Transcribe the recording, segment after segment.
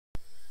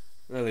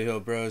Hello, ho,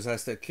 bros.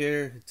 Aztec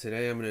here.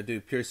 Today I'm going to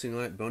do Piercing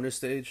Light bonus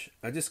stage.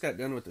 I just got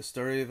done with the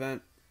story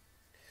event,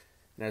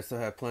 and I still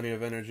have plenty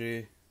of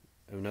energy.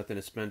 I have nothing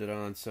to spend it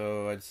on,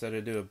 so I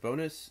decided to do a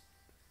bonus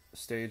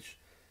stage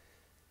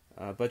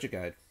budget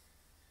guide.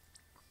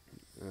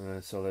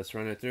 So let's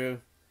run it through.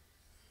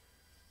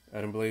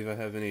 I don't believe I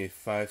have any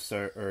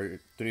 5-star or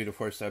 3 to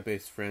 4-star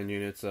based friend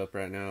units up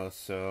right now,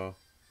 so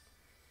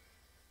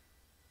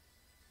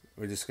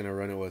we're just going to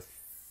run it with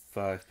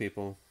 5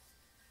 people.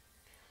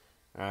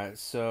 Alright,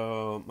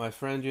 so my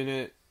friend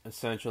unit,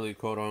 essentially,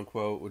 quote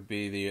unquote, would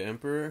be the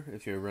Emperor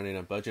if you're running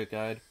a budget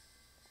guide.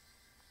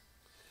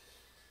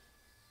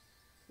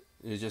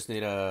 You just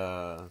need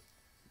a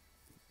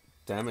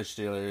damage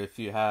dealer. If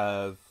you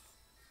have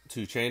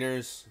 2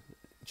 chainers,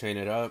 chain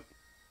it up.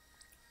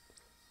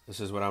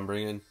 This is what I'm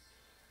bringing.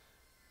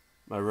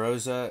 My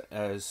Rosa,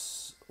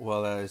 as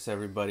well as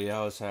everybody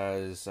else,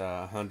 has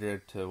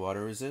 100 to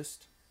water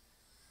resist.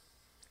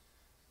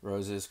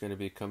 Rosa is going to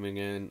be coming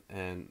in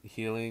and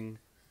healing,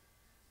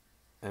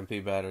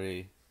 MP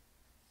battery,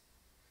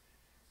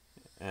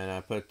 and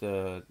I put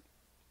the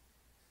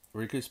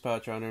Riku's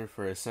pouch on her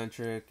for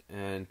eccentric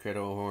and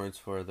cradle horns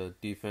for the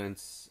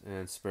defense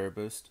and spirit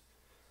boost,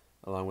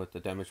 along with the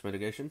damage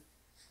mitigation.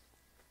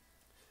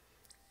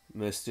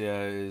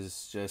 Mystea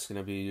is just going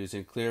to be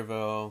using Clear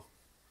Veil,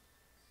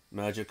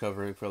 magic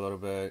covering for a little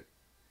bit,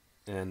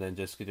 and then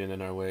just getting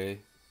in our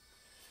way,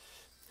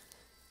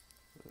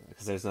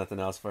 because there's nothing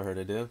else for her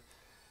to do.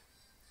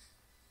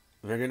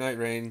 Vigor Knight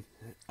Rain,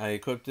 I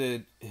equipped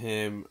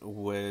him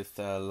with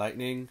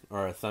lightning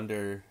or a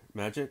thunder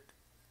magic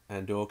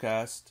and dual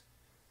cast,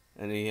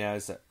 and he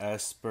has an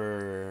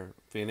esper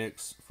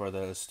phoenix for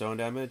the stone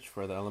damage,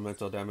 for the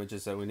elemental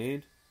damages that we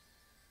need.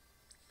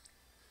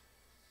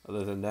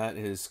 Other than that,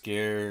 his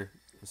gear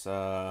is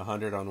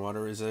 100 on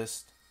water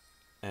resist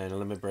and a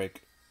limit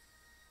break.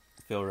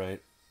 Feel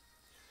right.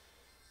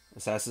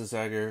 Assassin's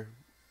Dagger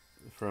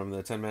from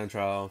the 10-man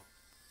trial.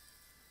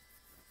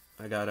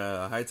 I got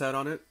a high tide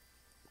on it,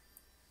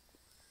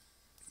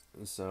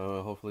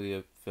 so hopefully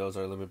it fills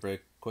our limit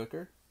break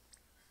quicker.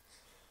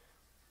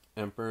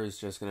 Emperor is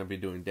just going to be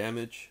doing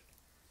damage.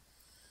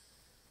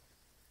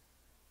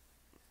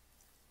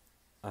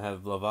 I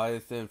have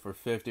Leviathan for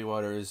 50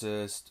 water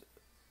resist,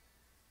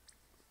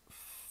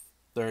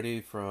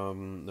 30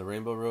 from the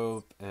Rainbow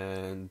Rope,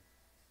 and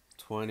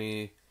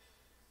 20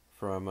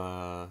 from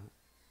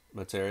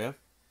Materia.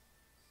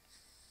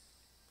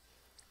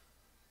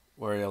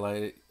 Warrior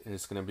Light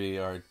is going to be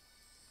our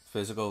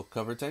physical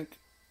cover tank.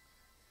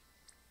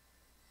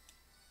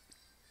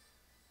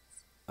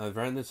 I've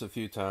ran this a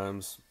few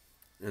times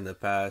in the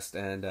past,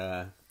 and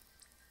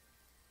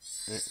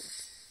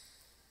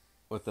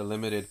with the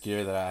limited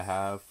gear that I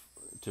have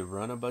to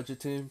run a budget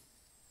team,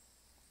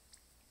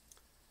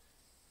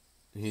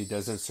 he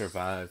doesn't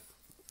survive.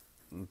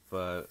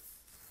 But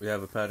we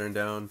have a pattern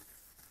down,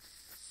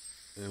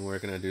 and we're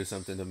going to do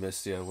something to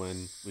Mystea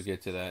when we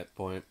get to that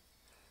point.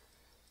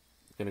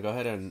 I'm going to go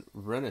ahead and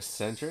run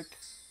eccentric.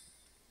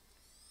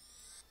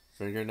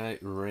 Vigor Knight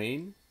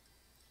Rain.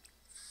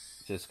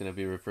 Just going to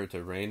be referred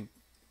to Rain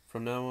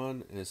from now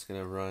on. And it's going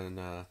to run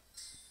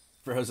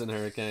Frozen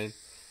Hurricane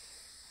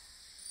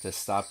to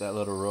stop that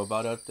little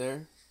robot up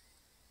there.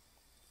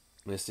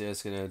 Mystea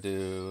is going to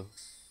do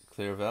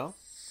Clear Veil.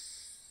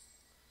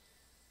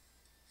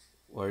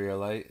 Warrior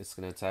Light is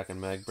going to attack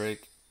and mag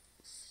break.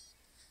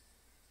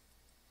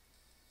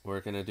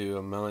 We're going to do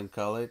a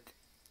Melancholic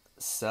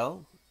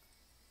Cell.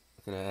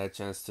 Going to add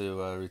chance to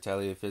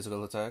retaliate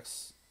physical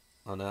attacks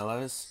on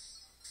allies.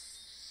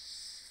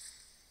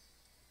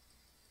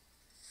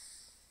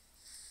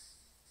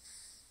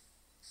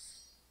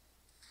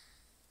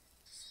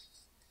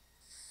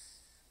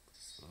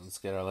 Let's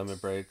get our limit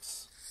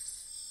breaks.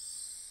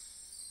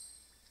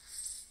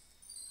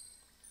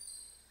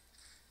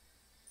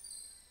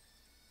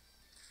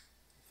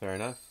 Fair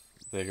enough.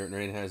 Vigor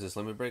Rain has his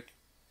limit break.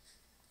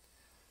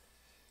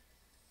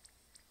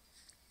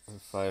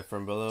 Fire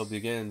from below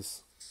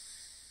begins.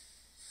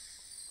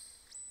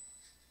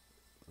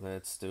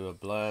 Let's do a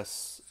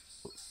blast.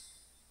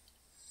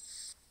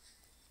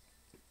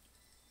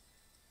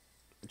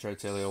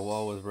 Tritalial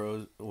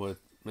Wall with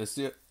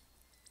Mystea.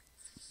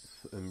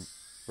 And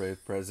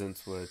Brave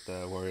Presence with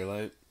Warrior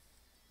Light.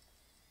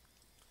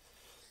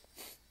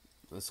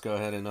 Let's go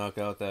ahead and knock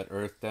out that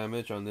earth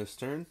damage on this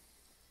turn.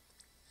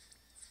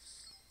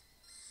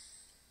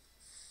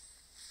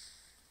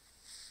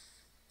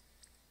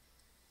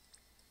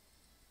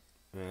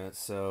 Alright,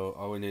 so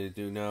all we need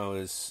to do now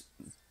is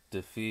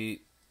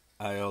defeat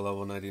IO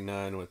level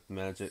 99 with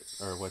magic,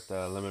 or with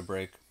limit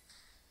break,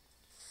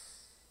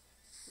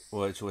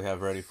 which we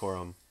have ready for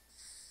him.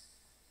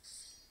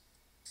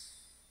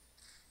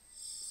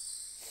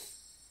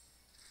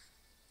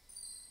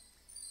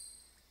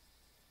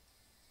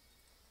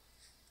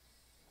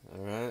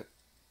 Alright.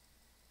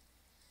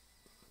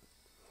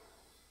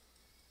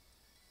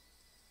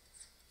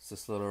 Is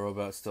this little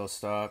robot still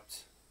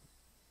stopped?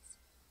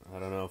 I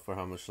don't know for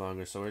how much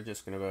longer, so we're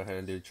just going to go ahead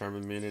and do Charm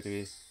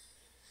Immunity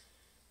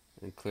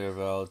and Clear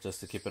Veil just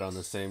to keep it on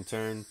the same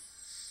turn.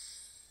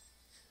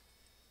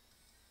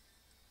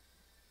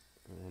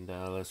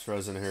 And let's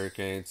Frozen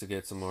Hurricane to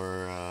get some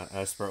more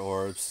Esper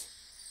orbs.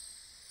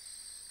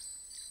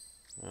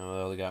 Oh,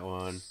 we only got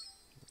one.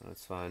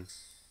 That's fine.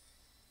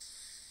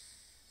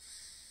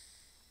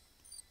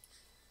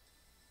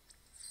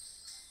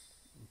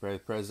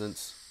 Brave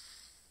Presence.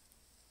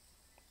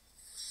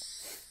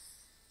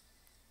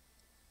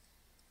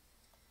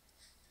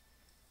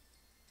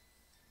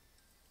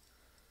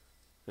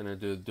 Gonna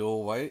do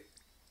dual white.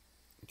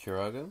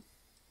 Kiraga.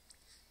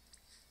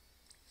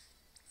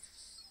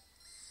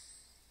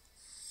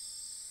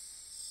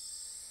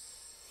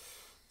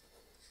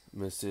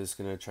 Mystea is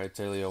gonna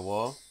Tritalia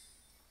Wall.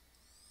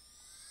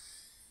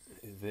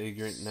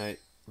 Vagrant Night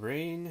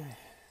Rain.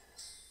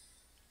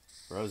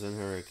 Frozen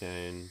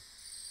Hurricane.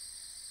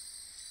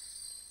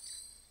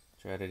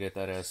 Try to get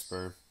that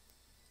Esper.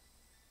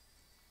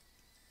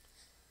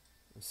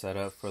 Set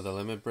up for the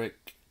limit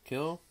break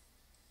kill.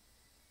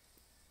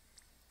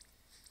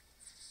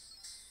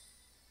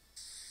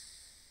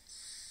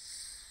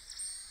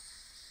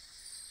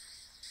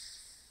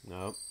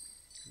 Nope.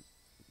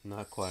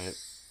 Not quite.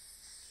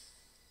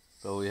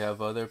 But we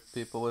have other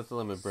people with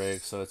limit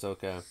break, so it's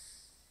okay.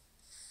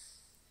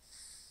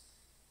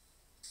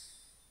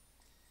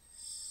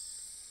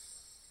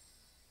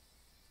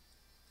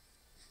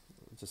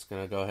 I'm just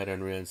gonna go ahead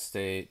and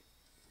reinstate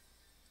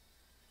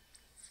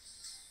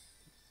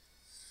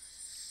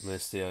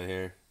Mystea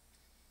here.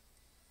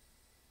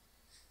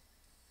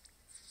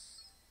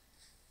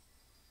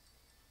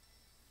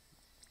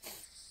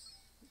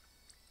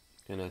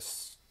 Gonna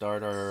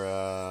start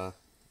our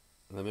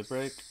limit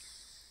break.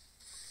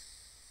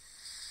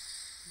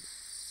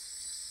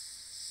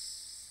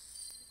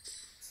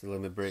 It's the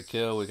limit break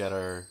kill. We got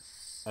our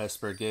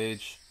Esper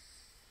gauge.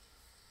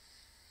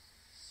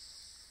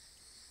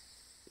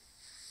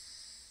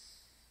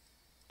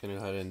 Gonna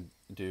go ahead and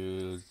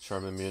do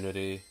Charm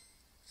Immunity.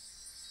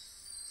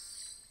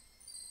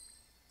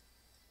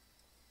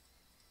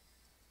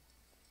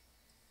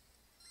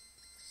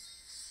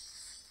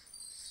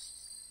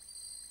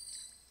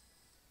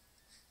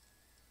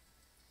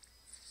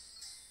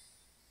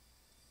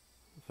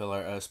 Fill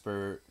our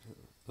Esper,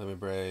 limit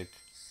break,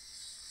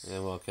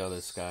 and we'll kill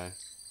this guy.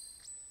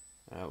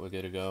 Alright, we're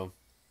good to go.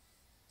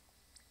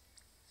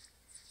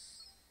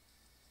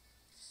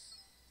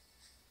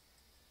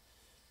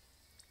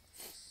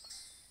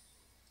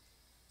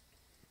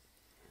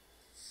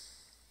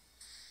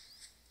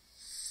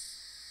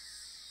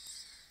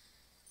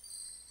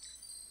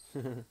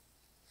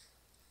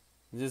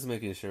 Just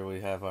making sure we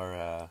have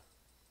our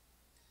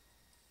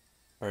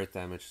earth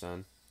damage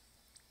done.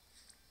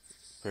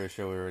 Pretty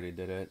sure we already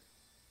did it.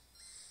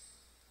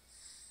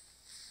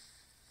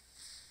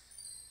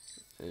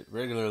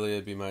 Regularly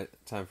it'd be my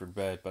time for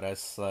bed, but I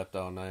slept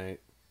all night.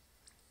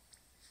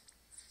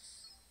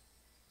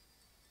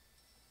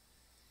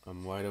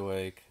 I'm wide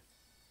awake.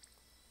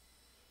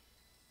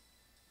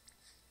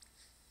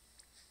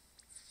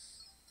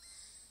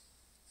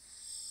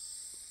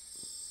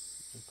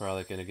 I'm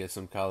probably gonna get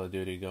some Call of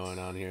Duty going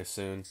on here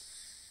soon.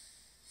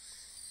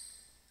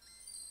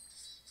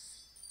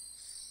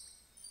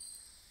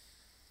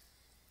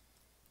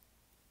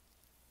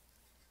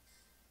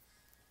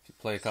 If you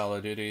play Call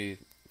of Duty,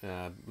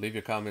 leave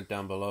your comment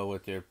down below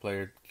with your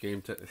player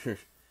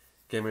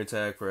gamer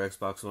tag for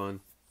Xbox One.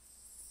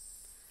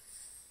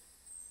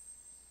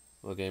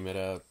 We'll game it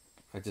up.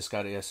 I just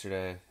got it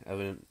yesterday.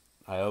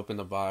 I opened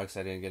the box.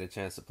 I didn't get a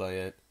chance to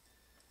play it.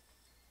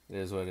 It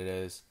is what it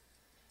is.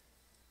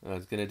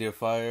 It's gonna do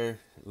fire,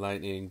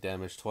 lightning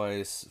damage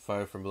twice.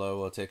 Fire from below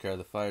will take care of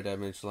the fire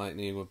damage.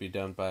 Lightning will be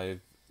done by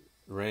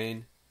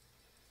rain.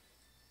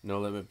 No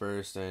limit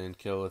burst and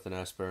kill with an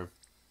Esper.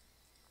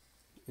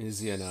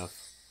 Easy enough.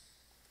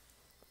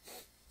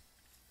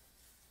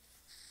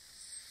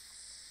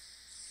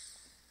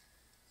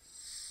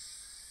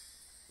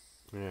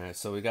 Alright,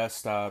 so we got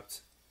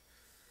stopped.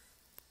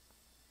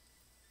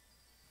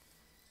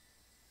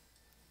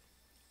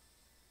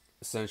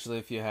 Essentially,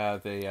 if you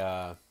have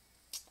a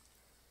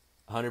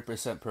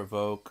 100%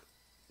 provoke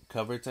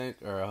cover tank,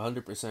 or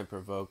 100%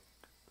 provoke,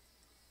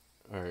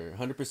 or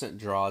 100%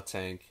 draw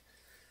tank,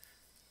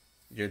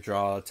 your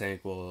draw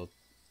tank will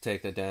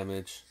take the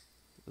damage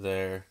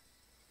there.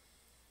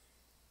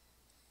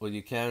 What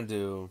you can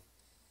do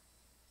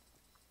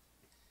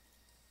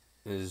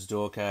is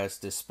dual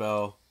cast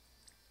Dispel,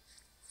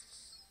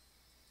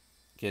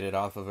 get it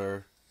off of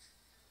her,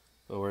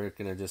 but we're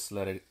gonna just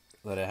let it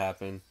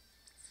happen.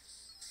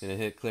 Gonna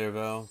hit Clear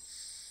Veil.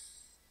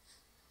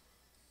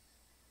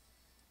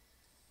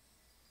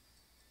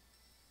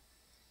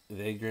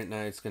 Vagrant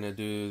Knight's gonna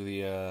do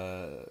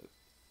the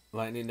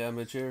lightning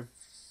damage here.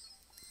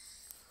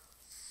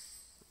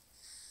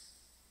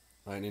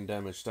 Lightning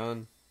damage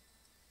done.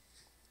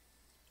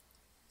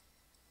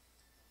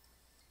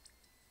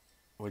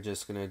 We're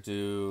just gonna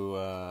do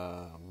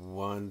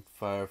one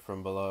fire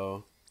from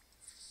below.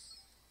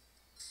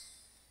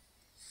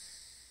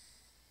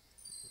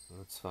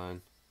 That's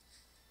fine.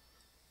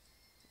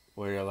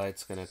 Where your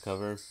light's gonna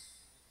cover.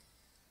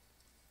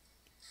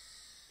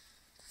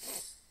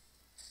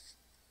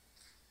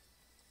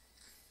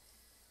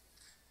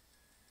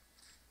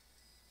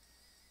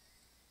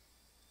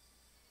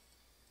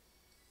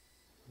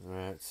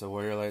 So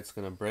Warrior Light's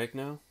gonna break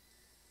now.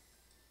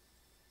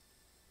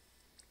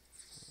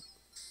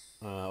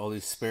 Holy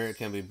Spirit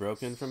can be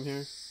broken from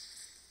here.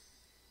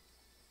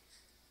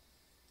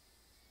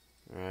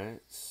 Alright,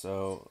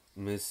 so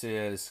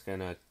Mystea is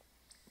gonna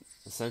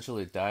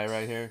essentially die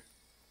right here.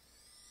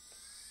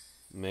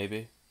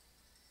 Maybe.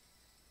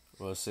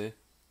 We'll see.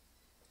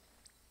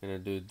 Gonna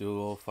do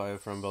dual fire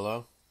from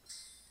below.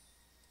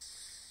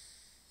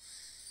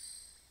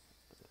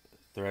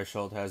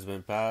 Threshold has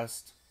been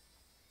passed.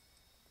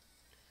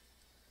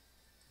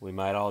 We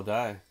might all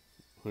die.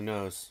 Who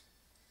knows?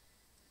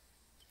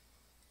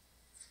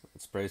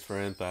 Let's brace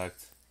for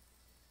impact.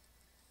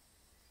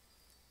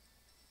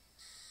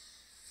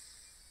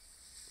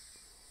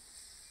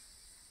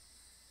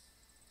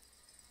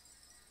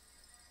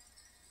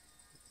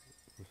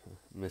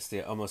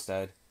 Mystea almost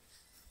died.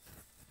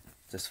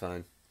 Just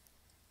fine.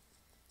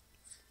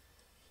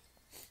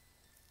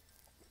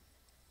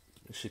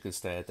 She can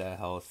stay at that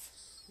health.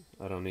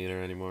 I don't need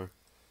her anymore.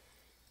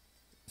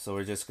 So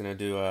we're just gonna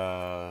do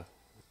a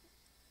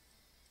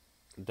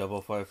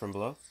double fire from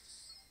below.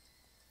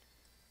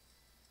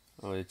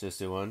 Oh, we just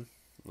do one.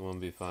 It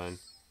won't be fine.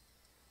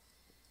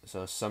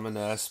 So summon the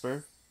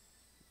esper.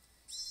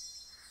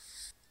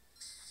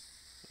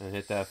 And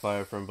hit that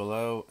fire from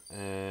below.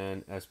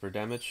 And esper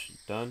damage.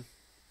 Done.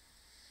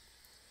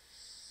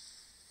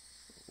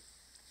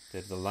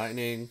 Did the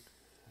lightning.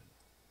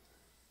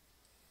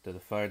 Did the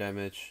fire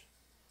damage.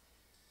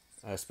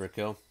 Esper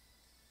kill.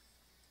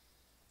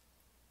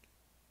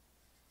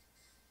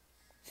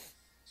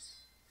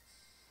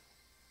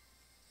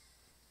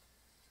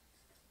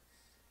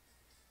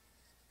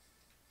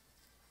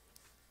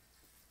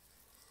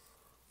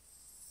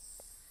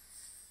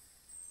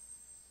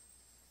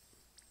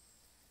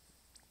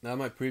 Now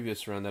my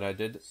previous run that I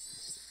did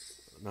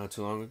not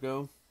too long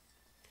ago,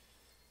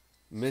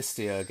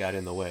 Mystea got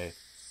in the way.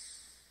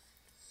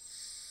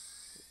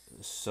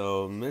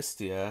 So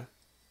Mystea,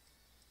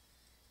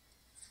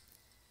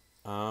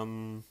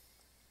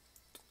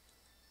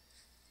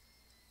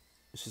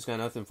 she's got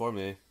nothing for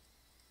me.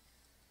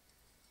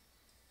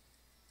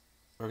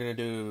 We're gonna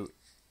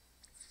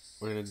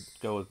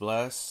go with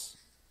Bless.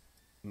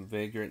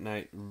 Vagrant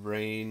Night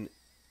Rain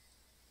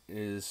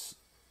is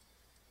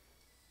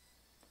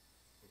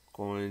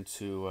going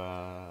to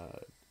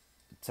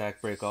attack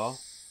break all.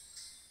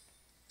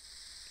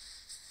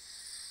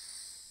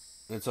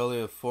 It's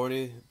only a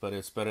 40, but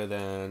it's better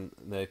than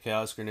the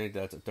Chaos Grenade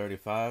that's at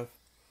 35.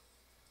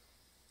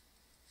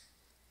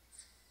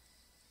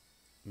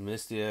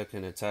 Mystea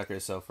can attack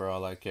herself for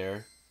all I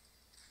care.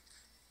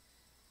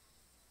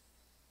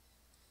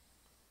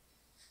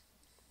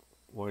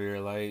 Warrior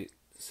Light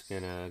is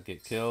gonna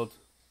get killed.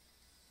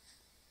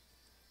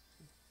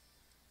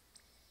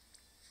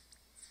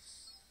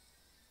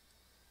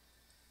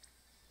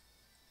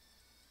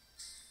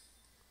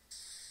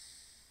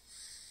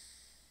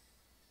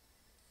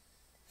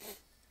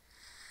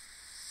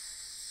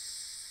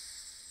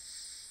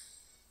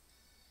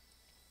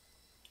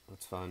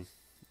 That's fine.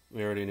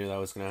 We already knew that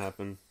was gonna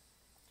happen.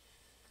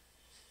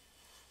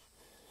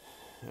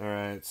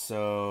 Alright,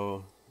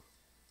 so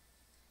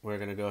we're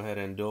gonna go ahead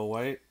and dual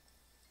white.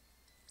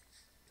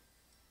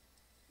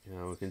 You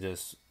know, we can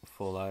just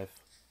full life.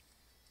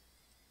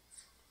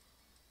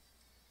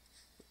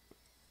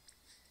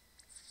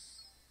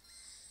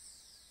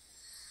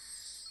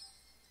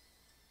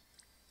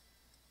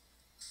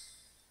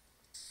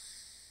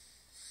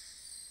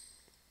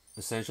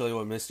 Essentially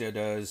what Mystea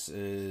does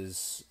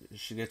is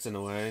she gets in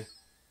the way.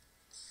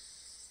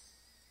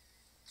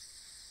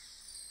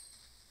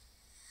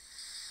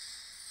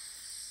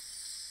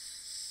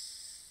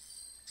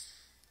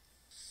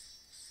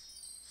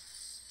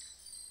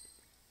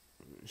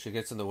 She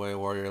gets in the way of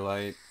Warrior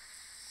Light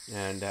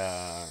and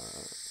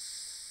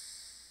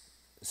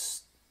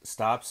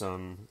stops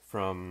them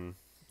from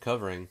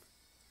covering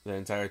the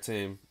entire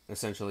team,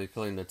 essentially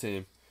killing the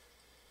team.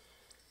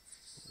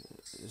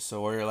 So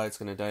Warrior Light's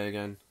gonna die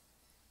again.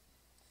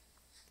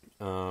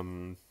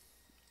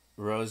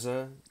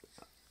 Rosa,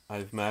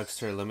 I've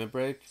maxed her limit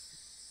break.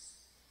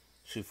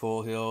 She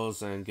full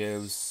heals and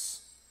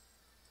gives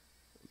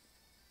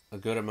a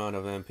good amount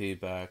of MP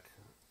back.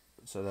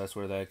 So that's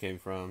where that came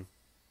from.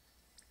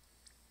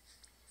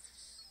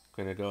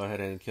 Gonna go ahead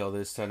and kill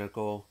this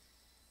tentacle.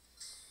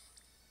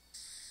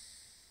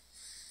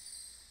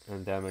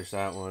 And damage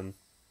that one.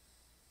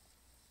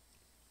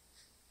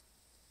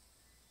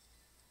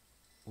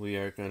 We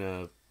are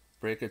gonna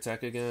break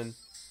attack again.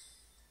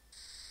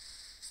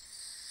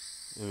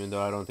 Even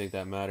though I don't think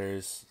that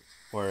matters.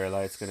 Warrior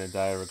Light's gonna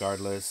die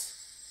regardless.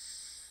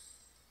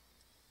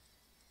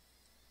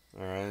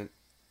 Alright.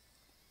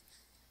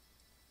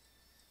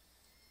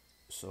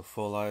 So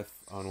full life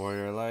on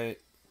Warrior Light.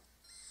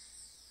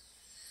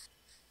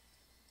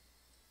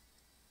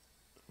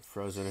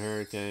 Frozen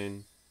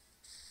Hurricane.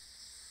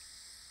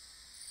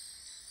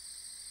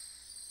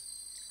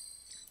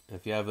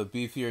 If you have a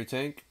beefier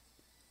tank,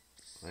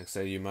 like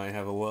say you might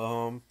have a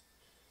Wilhelm,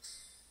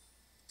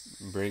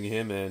 bring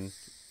him in.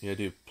 He'll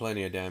do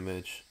plenty of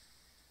damage.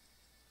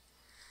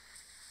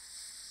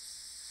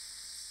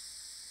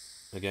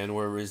 Again,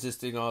 we're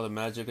resisting all the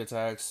magic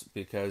attacks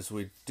because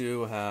we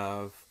do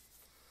have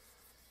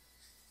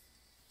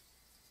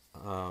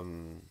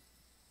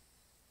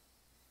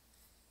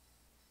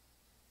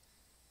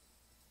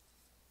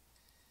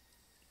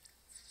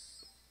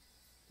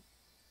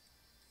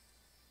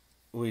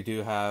we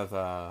do have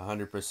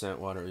 100%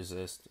 water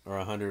resist, or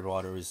 100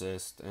 water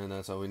resist, and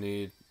that's all we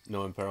need.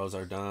 No imperils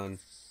are done.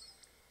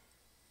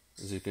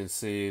 As you can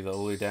see, the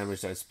only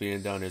damage that's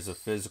being done is a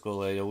physical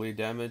AoE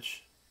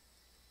damage,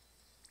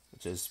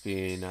 which is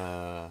being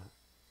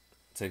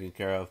taken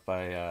care of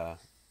by our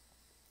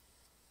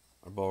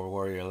Boar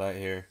Warrior Light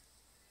here.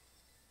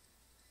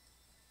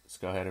 Let's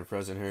go ahead and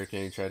Frozen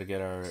Hurricane, try to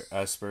get our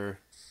Esper.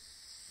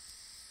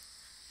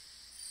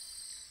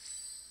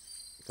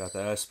 Got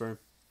the Esper.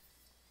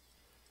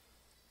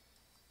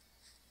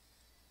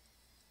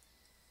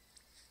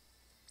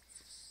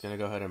 Gonna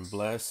go ahead and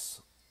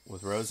bless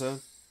with Rosa.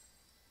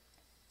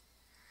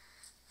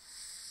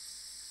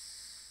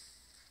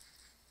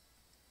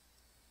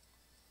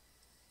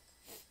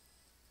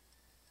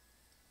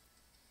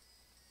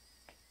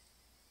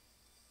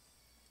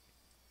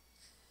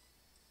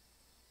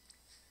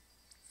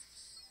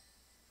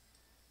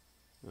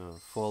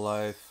 Full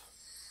life.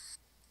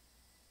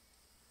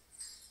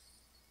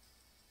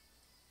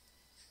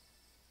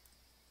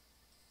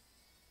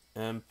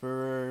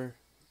 Emperor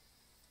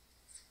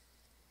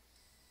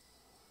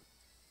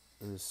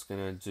is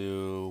gonna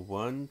do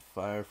 1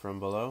 fire from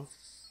below.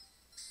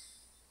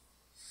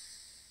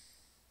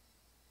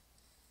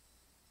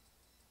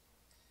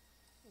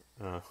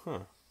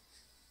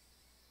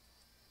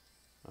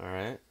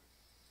 Alright.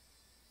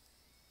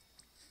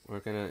 We're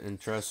gonna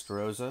entrust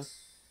Rosa,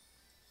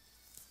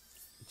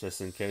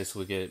 just in case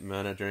we get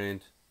mana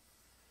drained.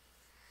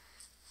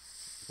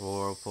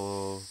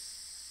 Whirlpool.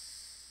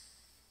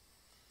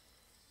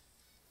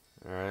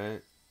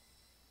 Alright.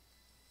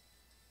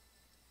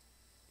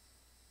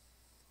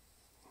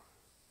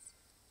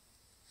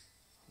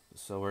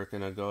 So we're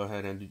gonna go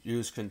ahead and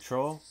use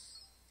control.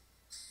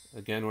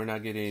 Again, we're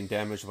not getting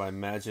damaged by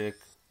magic,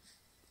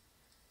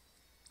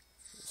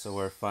 so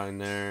we're fine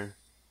there.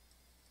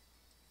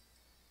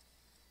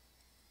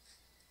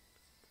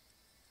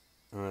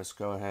 And let's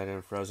go ahead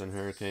and Frozen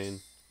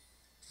Hurricane.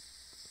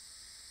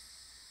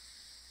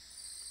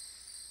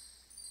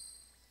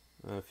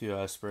 A few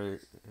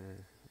Esper,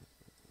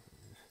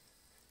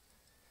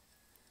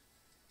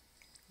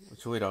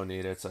 which we don't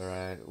need. It's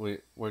alright.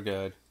 We're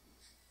good.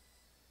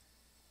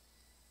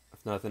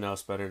 If nothing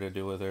else better to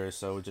do with her,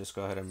 so we'll just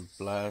go ahead and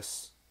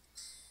bless.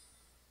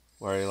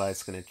 Warrior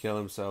Light's gonna kill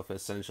himself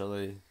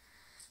essentially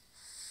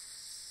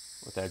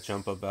with that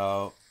jump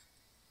about.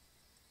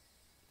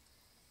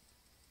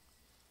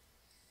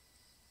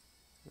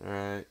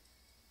 Alright.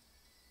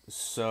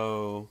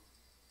 So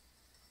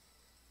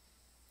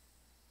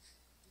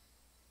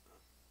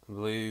I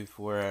believe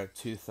we're at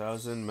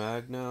 2000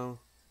 mag now.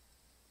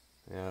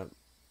 Yeah.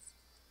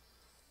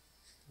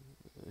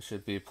 There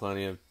should be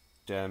plenty of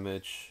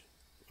damage.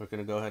 We're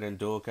gonna go ahead and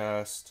dual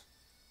cast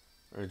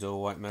or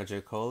dual white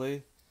magic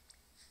holy.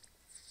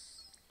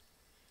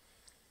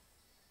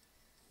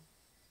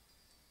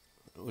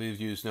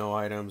 We've used no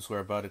items.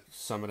 We're about to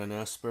summon an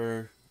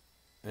Esper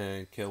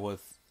and kill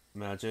with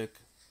magic.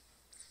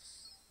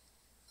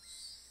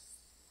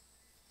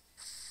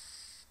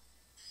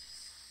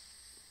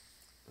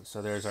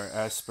 So there's our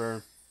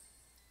Esper.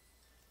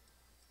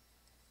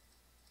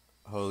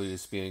 Holy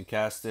is being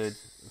casted.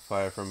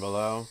 Fire from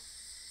below.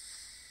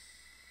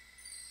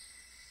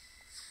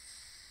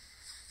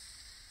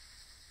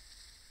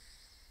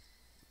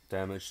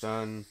 Damage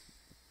done.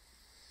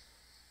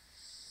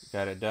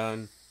 Got it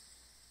done.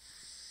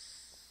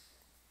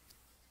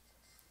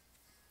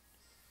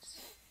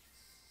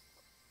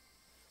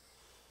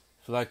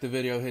 If you like the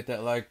video, hit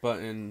that like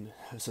button.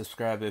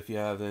 Subscribe if you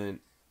haven't.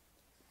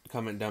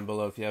 Comment down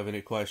below if you have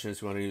any questions.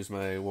 If you want to use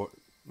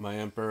my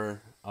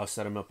Emperor, I'll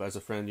set him up as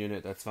a friend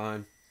unit. That's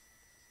fine.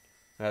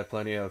 I have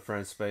plenty of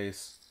friend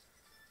space.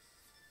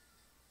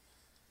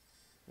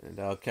 And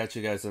I'll catch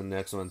you guys in the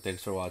next one.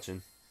 Thanks for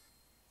watching.